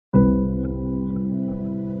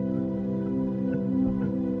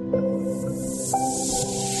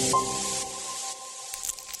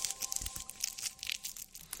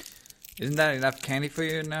Isn't that enough candy for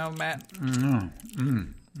you now, Matt? No.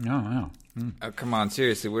 No. Oh, come on,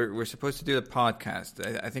 seriously. We're supposed to do the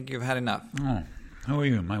podcast. I think you've had enough. Oh, who are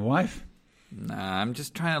you, my wife? Nah, I'm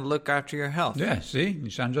just trying to look after your health. Yeah, see? You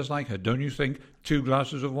sound just like her. Don't you think 2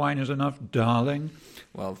 glasses of wine is enough, darling?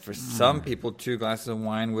 Well, for some people, 2 glasses of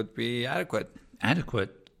wine would be adequate.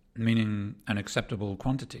 Adequate, meaning an acceptable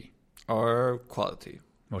quantity. Or quality.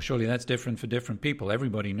 Well, surely that's different for different people.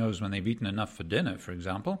 Everybody knows when they've eaten enough for dinner, for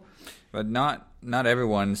example. But not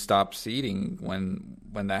everyone stops eating when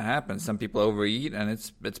that happens. Some people overeat, and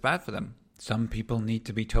it's bad for them. Some people need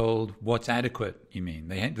to be told what's adequate, you mean.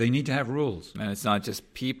 They need to have rules. And it's not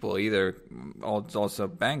just people either. Also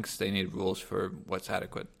banks, they need rules for what's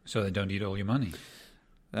adequate. So they don't eat all your money.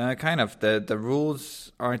 Kind of. The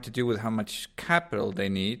rules are to do with how much capital they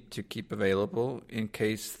need to keep available in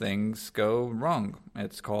case things go wrong.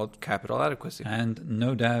 It's called capital adequacy. And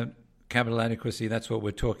no doubt, capital adequacy, that's what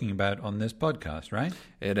we're talking about on this podcast, right?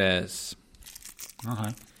 It is.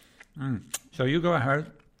 Okay. So you go ahead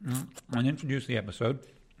and introduce the episode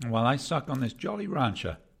while I suck on this Jolly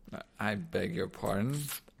Rancher. I beg your pardon?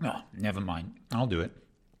 No, never mind. I'll do it.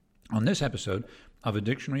 On this episode of A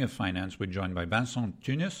Dictionary of Finance, we're joined by Vincent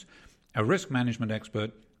Tunis, a risk management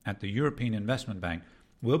expert at the European Investment Bank.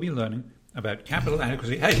 We'll be learning about capital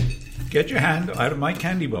adequacy. Hey, get your hand out of my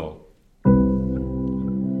candy bowl.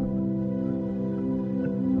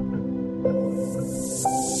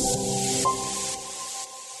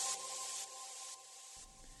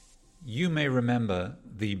 You may remember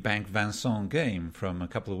the Bank Vincent game from a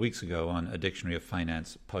couple of weeks ago on A Dictionary of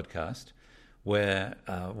Finance podcast, where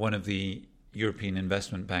one of the European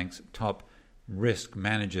Investment Bank's top risk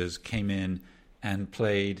managers came in and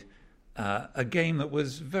played a game that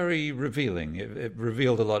was very revealing. It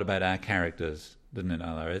revealed a lot about our characters, didn't it,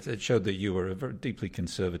 Ala? It showed that you were a very deeply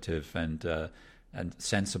conservative and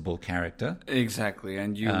sensible character. Exactly,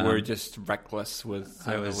 and you were just reckless with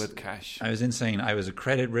cash. I was insane. I was a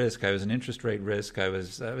credit risk. I was an interest rate risk. I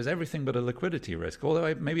was everything but a liquidity risk,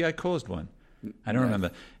 although maybe I caused one. I don't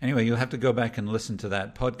remember. Anyway, you'll have to go back and listen to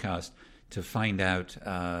that podcast to find out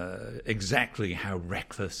exactly how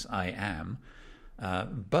reckless I am.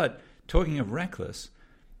 But talking of reckless,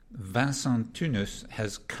 Vincent Tunis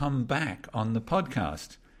has come back on the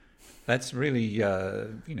podcast. That's really,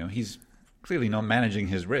 he's clearly not managing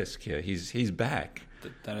his risk here. He's back.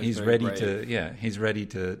 He's ready brave. He's ready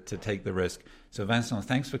to take the risk. So Vincent,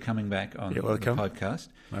 thanks for coming back on the podcast.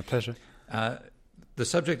 My pleasure. The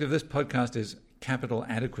subject of this podcast is capital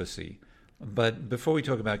adequacy. But before we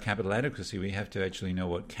talk about capital adequacy, we have to actually know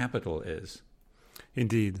what capital is.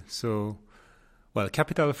 Indeed. So,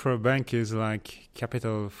 capital for a bank is like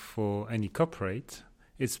capital for any corporate.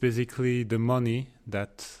 It's basically the money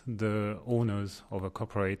that the owners of a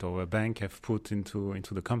corporate or a bank have put into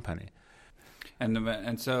the company.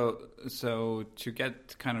 And so to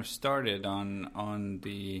get kind of started on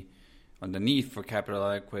the need for capital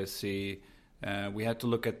adequacy, we have to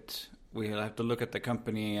look at the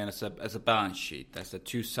company as a balance sheet. That's the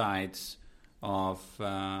two sides of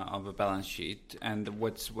a balance sheet. And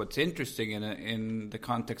what's interesting in the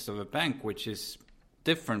context of a bank, which is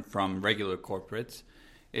different from regular corporates,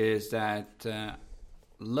 is that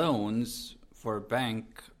loans for a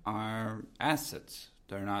bank are assets.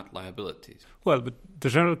 They're not liabilities. Well, but the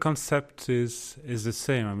general concept is the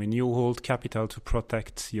same. I mean, you hold capital to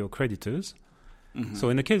protect your creditors. Mm-hmm. So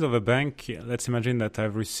in the case of a bank, let's imagine that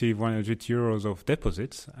I've received 100 euros of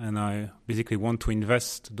deposits and I basically want to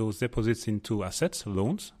invest those deposits into assets,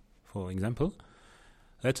 loans, for example.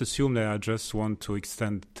 Let's assume that I just want to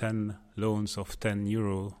extend 10 loans of 10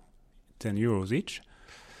 euros each.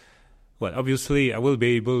 Well, obviously, I will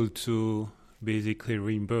be able to basically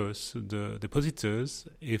reimburse the depositors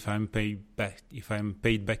if I'm paid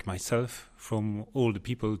back myself from all the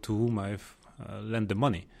people to whom I've lent the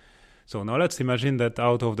money. So now let's imagine that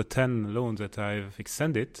out of the 10 loans that I've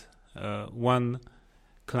extended, one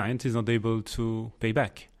client is not able to pay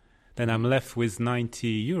back. Then I'm left with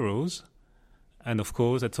 90 euros. And of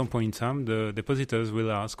course, at some point in time, the depositors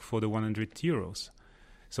will ask for the 100 euros.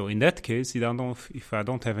 So in that case, if I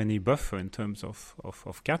don't have any buffer in terms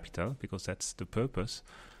of capital, because that's the purpose,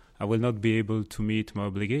 I will not be able to meet my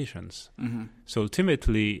obligations. Mm-hmm. So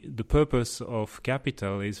ultimately, the purpose of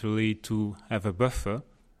capital is really to have a buffer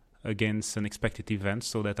against unexpected events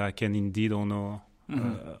so that I can indeed honor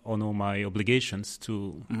my obligations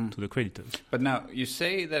to the creditors. But now, you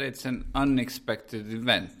say that it's an unexpected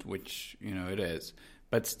event, which, it is.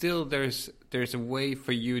 But still, there's a way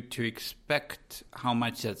for you to expect how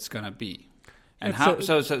much that's going to be. And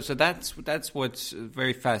so that's what's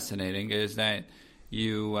very fascinating is that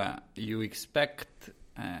you expect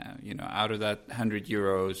out of that 100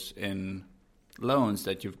 euros in loans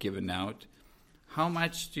that you've given out, how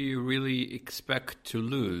much do you really expect to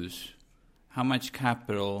lose? How much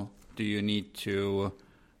capital do you need to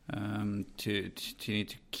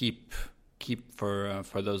keep for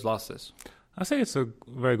those losses? I think it's a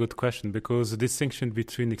very good question, because the distinction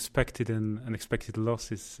between expected and unexpected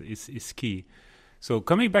loss is key. So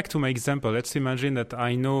coming back to my example, let's imagine that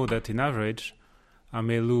I know that in average I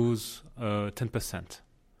may lose 10%.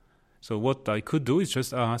 So what I could do is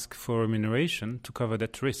just ask for remuneration to cover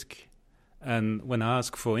that risk. And when I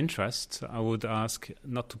ask for interest, I would ask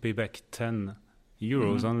not to pay back 10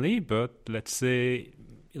 euros only, but let's say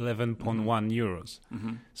 11.1 euros.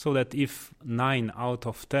 So that if 9 out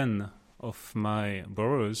of 10 of my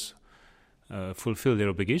borrowers fulfill their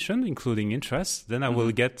obligation, including interest, then I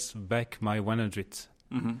will get back my 100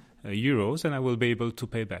 euros, and I will be able to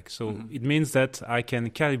pay back. So it means that I can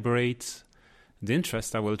calibrate the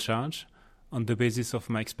interest I will charge on the basis of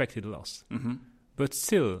my expected loss. But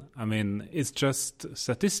still, I mean, it's just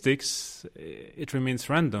statistics. It remains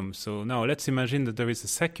random. So now let's imagine that there is a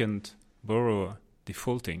second borrower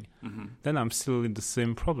defaulting. Then I'm still in the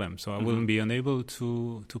same problem. So I will be unable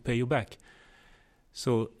to pay you back.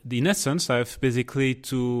 So in essence, I have basically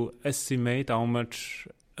to estimate how much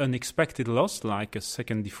unexpected loss, like a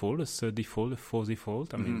second default, a third default, a fourth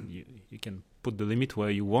default. I mean, you can put the limit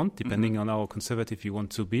where you want, depending on how conservative you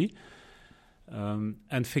want to be.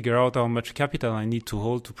 And figure out how much capital I need to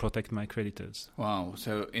hold to protect my creditors. Wow.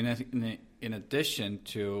 So in addition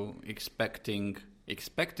to expecting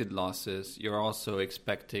expected losses, you're also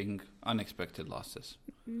expecting unexpected losses.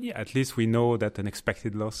 Yeah, at least we know that an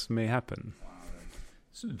expected loss may happen.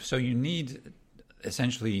 So you need,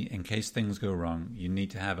 essentially, in case things go wrong, you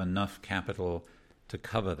need to have enough capital to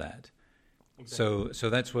cover that. Exactly. So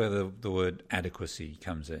that's where the word adequacy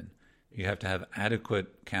comes in. You have to have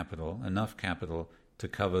adequate capital, enough capital to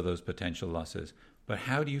cover those potential losses. But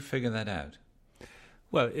how do you figure that out?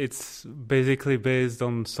 Well, it's basically based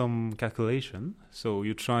on some calculation. So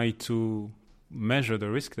you try to measure the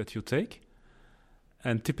risk that you take.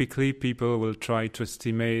 And typically people will try to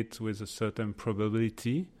estimate with a certain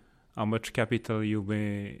probability how much capital you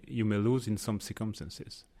may lose in some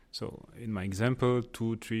circumstances. So in my example,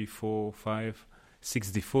 2, 3, 4, 5,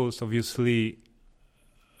 6 defaults, obviously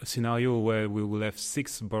a scenario where we will have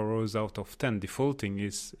 6 borrowers out of 10 defaulting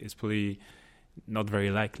is probably not very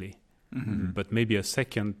likely. But maybe a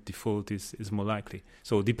second default is more likely.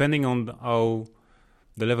 So depending on how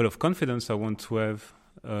the level of confidence I want to have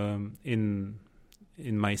in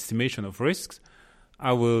my estimation of risks,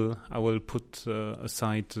 I will put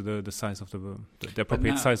aside the size of the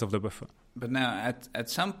appropriate size of the buffer. But now, at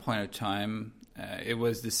some point of time, it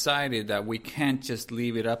was decided that we can't just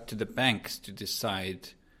leave it up to the banks to decide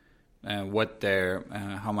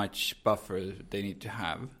how much buffer they need to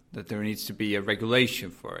have. That there needs to be a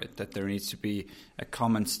regulation for it. That there needs to be a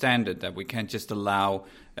common standard. That we can't just allow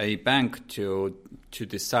a bank to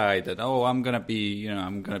decide that I'm gonna be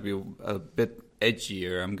a bit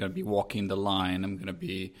edgier. I'm gonna be walking the line. I'm gonna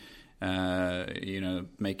be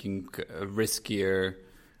making riskier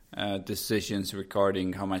decisions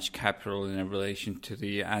regarding how much capital in relation to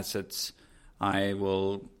the assets I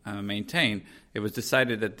will maintain. It was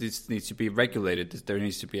decided that this needs to be regulated, that there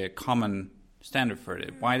needs to be a common standard for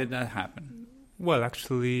it. Why did that happen? Well,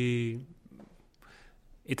 actually,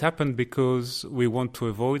 it happened because we want to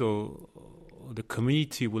avoid, or the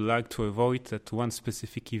community would like to avoid, that one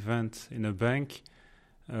specific event in a bank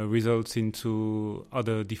results into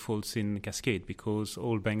other defaults in cascade, because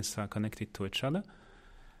all banks are connected to each other.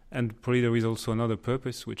 And probably there is also another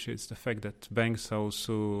purpose, which is the fact that banks are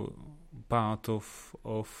also part of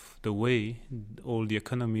the way all the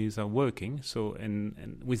economies are working. So,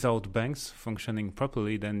 and without banks functioning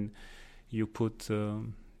properly, then you put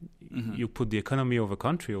the economy of a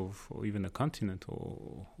country or even a continent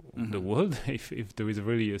or the world, if there is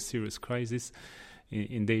really a serious crisis,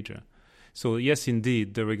 in danger. So yes,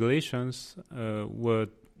 indeed, the regulations were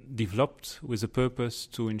developed with a purpose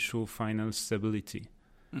to ensure financial stability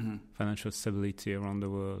around the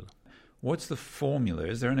world. What's the formula?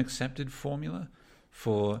 Is there an accepted formula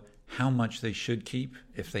for how much they should keep?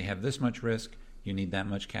 If they have this much risk, you need that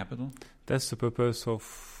much capital? That's the purpose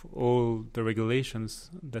of all the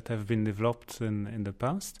regulations that have been developed in the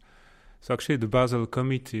past. So actually the Basel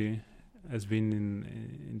Committee has been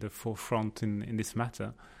in the forefront in this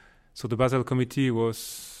matter. So the Basel Committee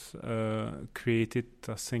was created,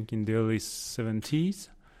 I think, in the early 70s,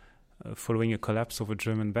 following a collapse of a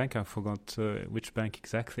German bank. I forgot which bank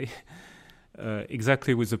exactly.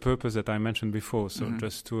 exactly with the purpose that I mentioned before, so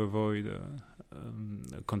just to avoid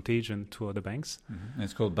contagion to other banks. And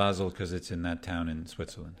it's called Basel because it's in that town in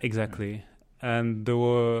Switzerland. Exactly. Right. And there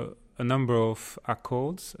were a number of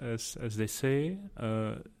accords, as they say,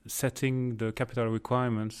 setting the capital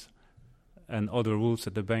requirements and other rules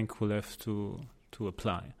that the bank will have to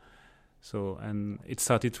apply. So, and it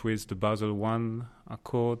started with the Basel I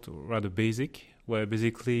Accord, rather basic, where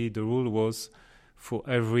basically the rule was for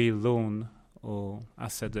every loan or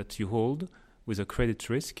asset that you hold with a credit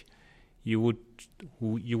risk, you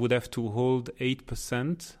would have to hold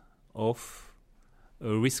 8% of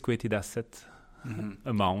a risk-weighted asset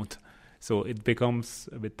amount. So it becomes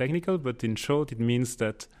a bit technical, but in short, it means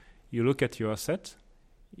that you look at your asset,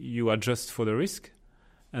 you adjust for the risk,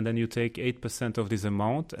 and then you take 8% of this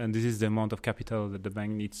amount, and this is the amount of capital that the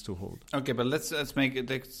bank needs to hold. Okay, but let's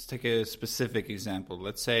take a specific example.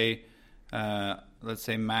 Let's say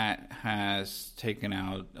Matt has taken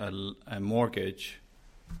out a mortgage,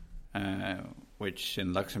 which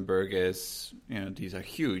in Luxembourg is, these are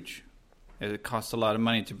huge. It costs a lot of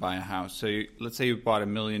money to buy a house. So let's say you bought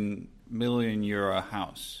 $1 million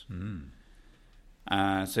house.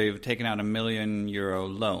 So you've taken out €1 million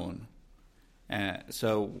loan.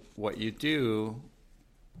 So what you do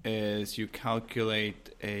is you calculate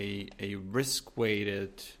a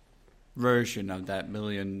risk-weighted version of that €1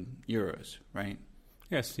 million, right?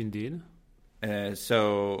 Yes, indeed.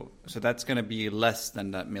 So that's going to be less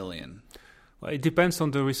than that million. Well, it depends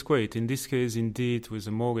on the risk weight. In this case, indeed, with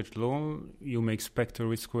a mortgage loan, you may expect a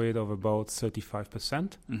risk weight of about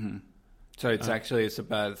 35%. So it's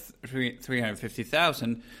about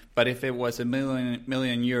 350,000. But if it was $1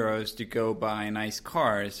 million to go buy nice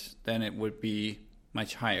cars, then it would be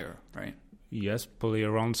much higher, right? Yes, probably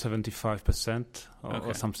around 75%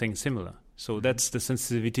 or something similar. So that's the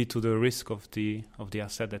sensitivity to the risk of the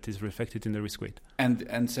asset that is reflected in the risk weight.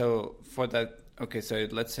 And so for that, so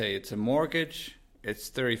let's say it's a mortgage, it's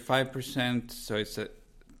 35%. So it's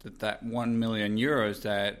that €1 million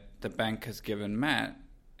that the bank has given Matt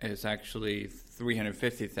is actually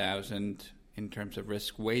 350,000 in terms of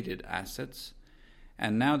risk-weighted assets.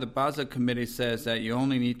 And now the Basel Committee says that you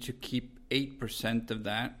only need to keep 8% of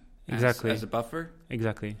that as a buffer?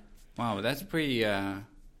 Exactly. Wow, that's pretty.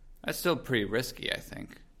 That's still pretty risky, I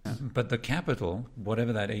think. But the capital,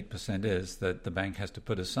 whatever that 8% is that the bank has to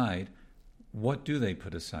put aside, what do they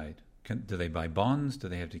put aside? Do they buy bonds? Do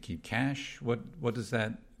they have to keep cash? What does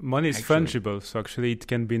that? Money is fungible, so actually it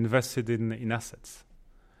can be invested in assets.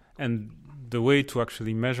 And the way to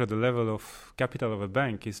actually measure the level of capital of a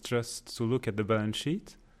bank is just to look at the balance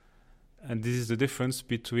sheet. And this is the difference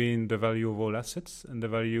between the value of all assets and the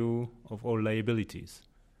value of all liabilities.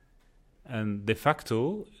 And de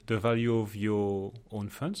facto, the value of your own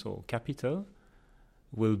funds or capital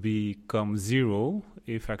will become zero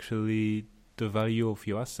if actually the value of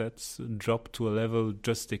your assets drop to a level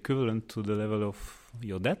just equivalent to the level of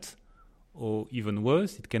your debt. Or even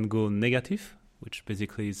worse, it can go negative, which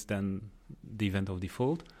basically is then the event of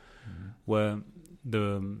default, where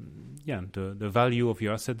the value of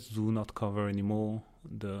your assets do not cover anymore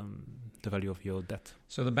the value of your debt.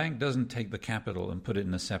 So the bank doesn't take the capital and put it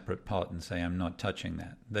in a separate pot and say, I'm not touching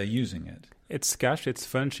that. They're using it. It's cash, it's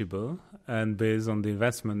fungible, and based on the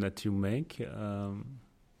investment that you make,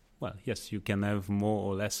 yes, you can have more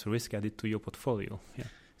or less risk added to your portfolio. Yeah.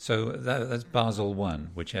 So that's Basel I,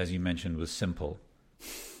 which, as you mentioned, was simple.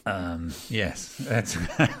 Yes, that's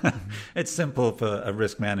it's simple for a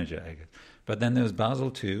risk manager, I guess. But then there was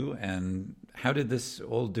Basel II, and how did this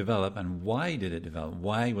all develop, and why did it develop?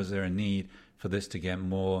 Why was there a need for this to get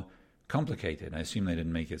more complicated? I assume they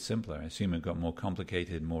didn't make it simpler. I assume it got more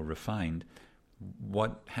complicated, more refined.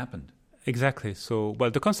 What happened? Exactly. So,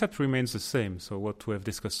 the concept remains the same. So what we have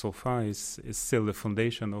discussed so far is still the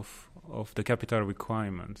foundation of the capital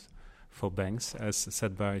requirements for banks as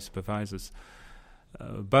set by supervisors.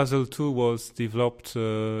 Basel II was developed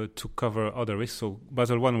to cover other risks. So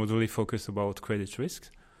Basel I was really focused about credit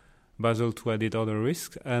risks. Basel II added other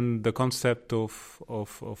risks and the concept of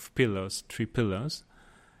pillars, 3 pillars.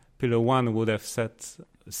 Pillar 1 would have sets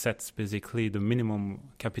basically the minimum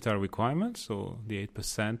capital requirements, so the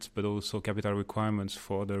 8%, but also capital requirements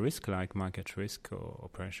for the risk like market risk or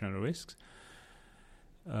operational risks.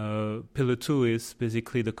 Pillar 2 is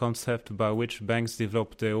basically the concept by which banks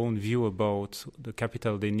develop their own view about the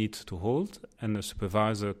capital they need to hold, and the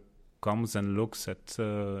supervisor comes and looks at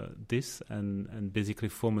this and basically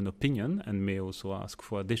form an opinion and may also ask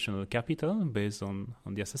for additional capital based on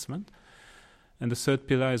the assessment. And the third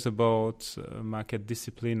pillar is about market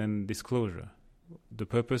discipline and disclosure. The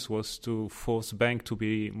purpose was to force banks to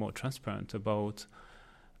be more transparent about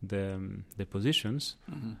their positions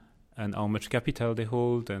and how much capital they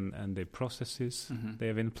hold and the processes they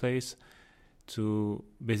have in place to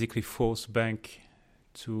basically force bank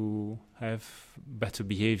to have better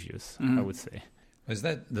behaviors, I would say. Does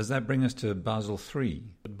that bring us to Basel III?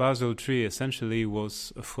 Basel III essentially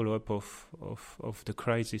was a follow-up of the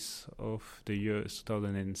crisis of the years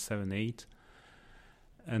 2007-8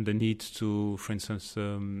 and the need to, for instance,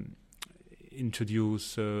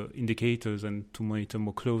 introduce indicators and to monitor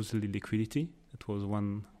more closely liquidity. That was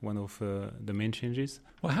one of the main changes.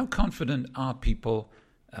 Well, how confident are people,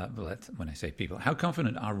 when I say people, how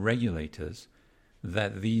confident are regulators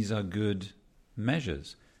that these are good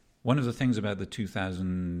measures? One of the things about the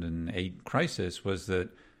 2008 crisis was that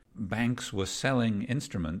banks were selling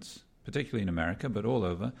instruments, particularly in America, but all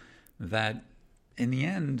over, that in the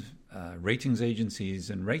end, ratings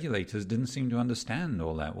agencies and regulators didn't seem to understand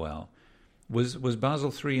all that well. Was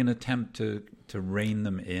Basel III an attempt to rein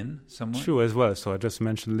them in somewhat? True as well. So I just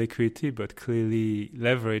mentioned liquidity, but clearly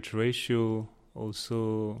leverage ratio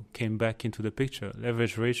also came back into the picture.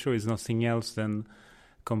 Leverage ratio is nothing else than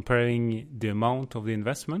comparing the amount of the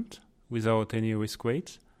investment without any risk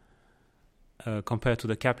weight compared to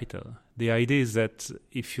the capital. The idea is that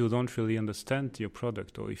if you don't really understand your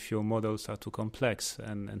product or if your models are too complex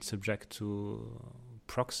and subject to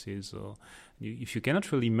proxies or if you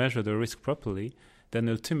cannot really measure the risk properly, then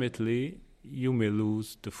ultimately you may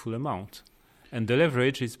lose the full amount. And the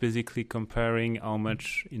leverage is basically comparing how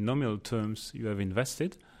much in nominal terms you have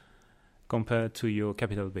invested compared to your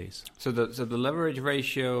capital base. So the leverage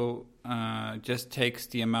ratio just takes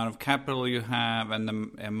the amount of capital you have and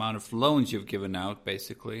the amount of loans you've given out,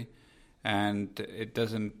 basically, and it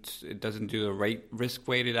doesn't do the risk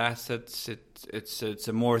weighted assets. It's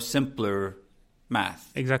a more simpler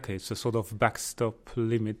math. Exactly, it's a sort of backstop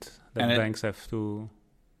limit that banks have to.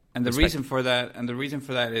 And the reason for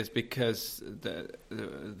that is because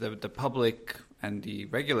the public and the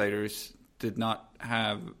regulators did not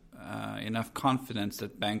have enough confidence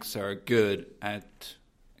that banks are good at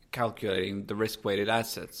calculating the risk-weighted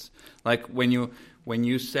assets. Like when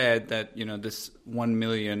you said that this €1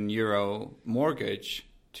 million mortgage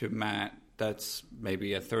to Matt, that's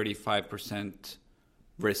maybe a 35%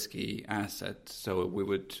 risky asset. So we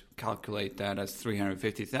would calculate that as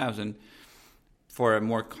 350,000. For a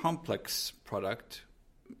more complex product,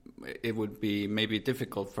 it would be maybe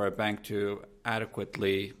difficult for a bank to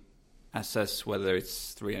adequately assess whether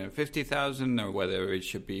it's 350,000 or whether it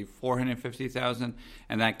should be 450,000,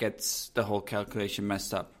 and that gets the whole calculation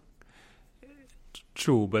messed up.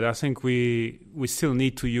 True, but I think we still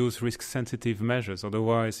need to use risk-sensitive measures.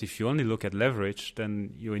 Otherwise, if you only look at leverage,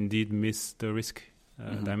 then you indeed miss the risk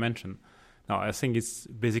dimension. Now, I think it's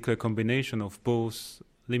basically a combination of both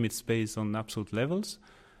limits based on absolute levels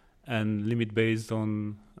and limit based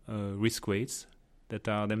on risk weights that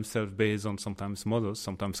are themselves based on sometimes models,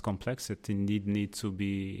 sometimes complex, that indeed need to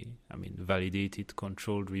be, validated,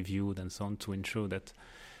 controlled, reviewed, and so on to ensure that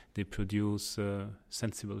they produce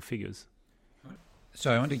sensible figures.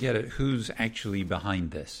 So I want to get at who's actually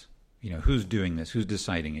behind this. Who's doing this? Who's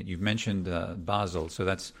deciding it? You've mentioned Basel, so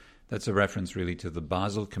that's a reference really to the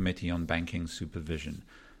Basel Committee on Banking Supervision,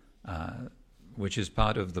 which is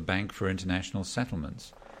part of the Bank for International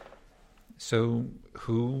Settlements. So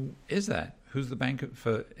who is that? Who's the Bank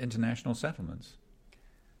for International Settlements?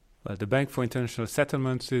 Well, the Bank for International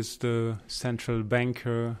Settlements is the central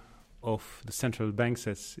banker of the central banks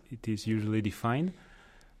as it is usually defined.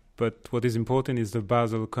 But what is important is the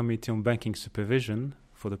Basel Committee on Banking Supervision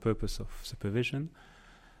for the purpose of supervision.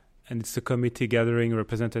 And it's a committee gathering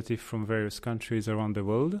representatives from various countries around the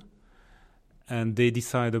world. And they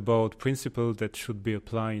decide about principles that should be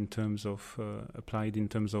applied in terms of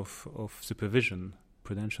supervision,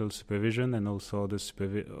 prudential supervision, and also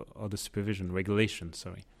other supervision regulations.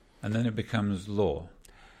 Sorry. And then it becomes law.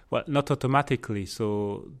 Well, not automatically.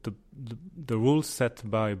 So the rules set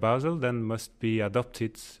by Basel then must be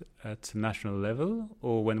adopted at national level,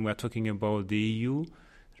 or when we're talking about the EU,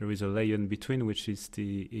 there is a layer in between, which is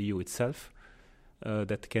the EU itself,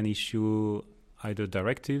 that can issue either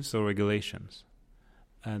directives or regulations.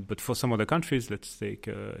 But for some other countries, let's take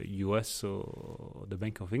US or the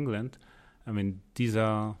Bank of England, these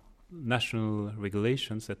are national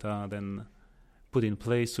regulations that are then put in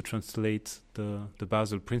place to translate the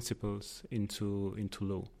Basel principles into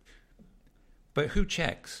law. But who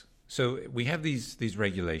checks? So we have these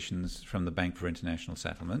regulations from the Bank for International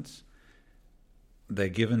Settlements. They're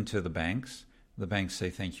given to the banks. The banks say,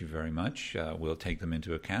 thank you very much. We'll take them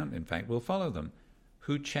into account. In fact, we'll follow them.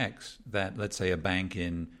 Who checks that, let's say, a bank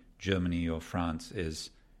in Germany or France is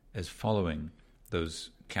following those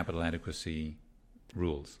capital adequacy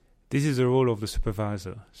rules? This is the role of the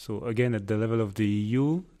supervisor. So again, at the level of the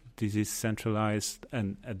EU, this is centralized,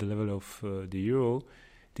 and at the level of the Euro,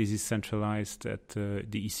 this is centralized at the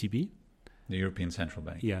ECB. The European Central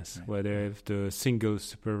Bank. Yes, right. where they have the single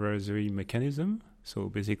supervisory mechanism. So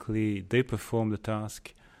basically, they perform the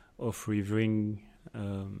task of reviewing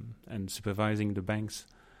and supervising the banks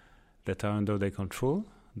that are under their control,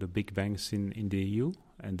 the big banks in the EU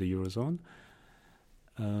and the Eurozone.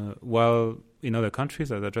 While in other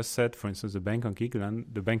countries, as I just said, for instance, the Bank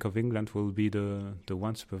of England will be the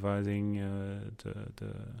one supervising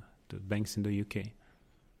the banks in the UK.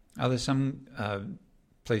 Are there some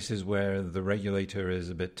places where the regulator is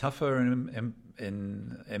a bit tougher in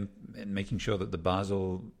making sure that the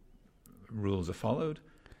Basel rules are followed?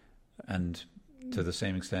 And to the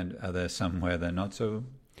same extent, are there some where they're not so?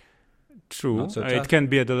 True. Not so It can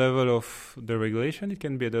be at the level of the regulation. It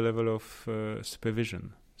can be at the level of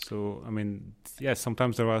supervision. So, I mean, yes,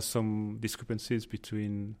 sometimes there are some discrepancies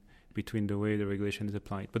between the way the regulation is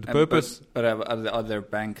applied. But the purpose... But are there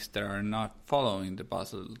banks that are not following the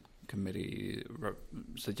Basel Committee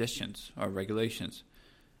suggestions or regulations?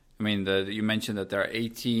 I mean, you mentioned that there are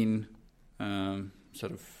 18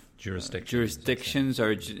 sort of jurisdictions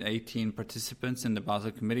or 18 participants in the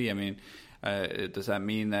Basel Committee. I mean, does that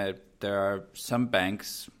mean that there are some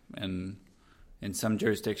banks in some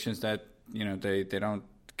jurisdictions that, they don't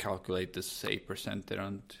calculate this 8%? They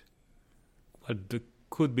don't... Well, there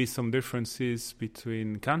could be some differences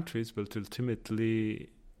between countries, but ultimately,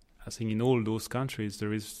 I think in all those countries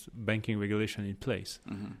there is banking regulation in place.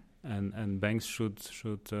 Mm-hmm. And banks should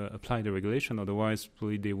apply the regulation, otherwise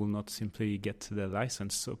probably they will not simply get the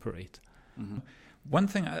license to operate. Mm-hmm. One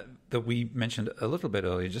thing that we mentioned a little bit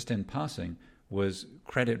earlier, just in passing, was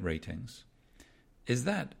credit ratings. Is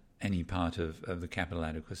that any part of the capital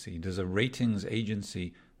adequacy? Does a ratings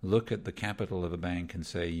agency look at the capital of a bank and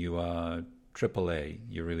say, you are AAA,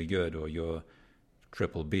 you're really good, or you're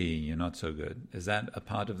BBB, you're not so good? Is that a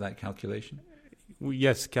part of that calculation?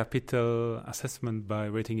 Yes, capital assessment by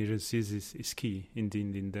rating agencies is key in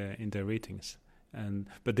their ratings,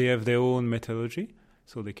 but they have their own methodology,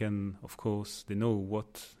 so they can, of course, they know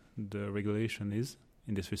what the regulation is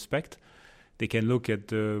in this respect. They can look at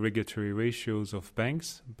the regulatory ratios of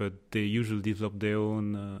banks, but they usually develop their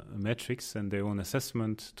own metrics and their own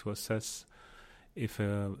assessment to assess if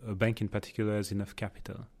a bank in particular has enough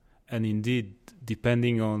capital. And indeed,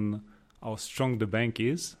 depending on how strong the bank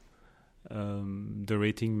is, the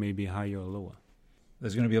rating may be higher or lower.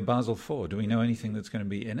 There's going to be a Basel IV. Do we know anything that's going to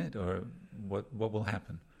be in it, or what will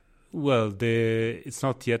happen? Well, it's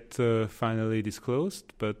not yet finally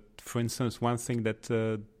disclosed, but for instance, one thing that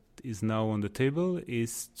is now on the table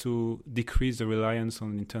is to decrease the reliance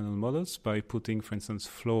on internal models by putting, for instance,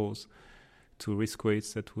 floors to risk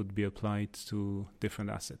weights that would be applied to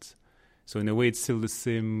different assets. So in a way, it's still the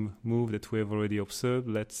same move that we have already observed.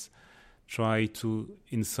 Let's try to,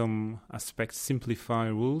 in some aspects, simplify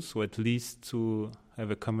rules, or at least to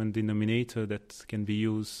have a common denominator that can be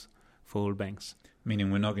used for all banks.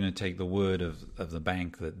 Meaning we're not going to take the word of the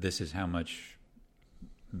bank that this is how much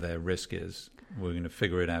their risk is. We're going to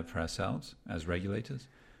figure it out for ourselves as regulators?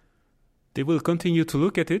 They will continue to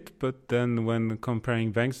look at it, but then when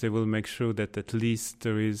comparing banks, they will make sure that at least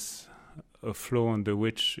there is a floor under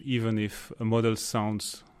which, even if a model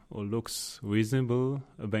sounds or looks reasonable,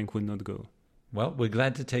 a bank will not go. Well, we're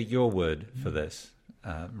glad to take your word for this.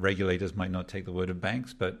 Regulators might not take the word of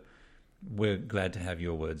banks, but we're glad to have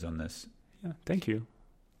your words on this. Yeah, thank you.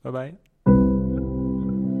 Bye-bye.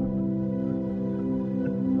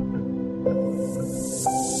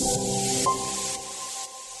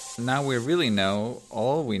 Now we really know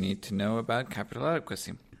all we need to know about capital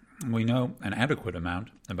adequacy. We know an adequate amount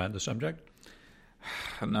about the subject.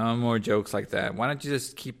 No more jokes like that. Why don't you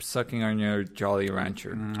just keep sucking on your Jolly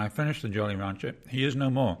Rancher? I finished the Jolly Rancher. He is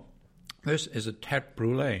no more. This is a tête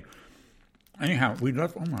brûlée. Anyhow,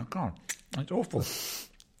 oh my God, it's awful.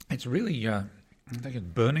 It's really, I think it's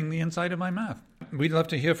burning the inside of my mouth. We'd love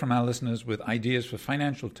to hear from our listeners with ideas for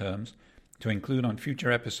financial terms to include on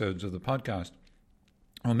future episodes of the podcast.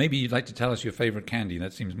 Or maybe you'd like to tell us your favorite candy.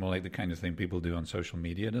 That seems more like the kind of thing people do on social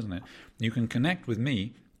media, doesn't it? You can connect with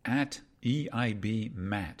me at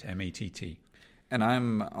EIBMatt, M-A-T-T. And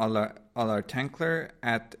I'm Allar Tankler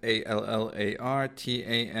at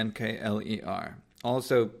ALLARTANKLER.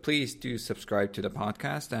 Also, please do subscribe to the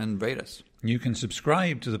podcast and rate us. You can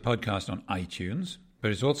subscribe to the podcast on iTunes,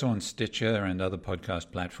 but it's also on Stitcher and other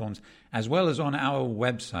podcast platforms, as well as on our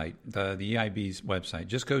website, the EIB's website.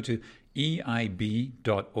 Just go to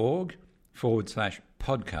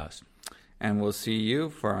eib.org/podcast. And we'll see you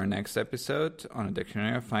for our next episode on A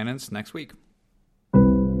Dictionary of Finance next week.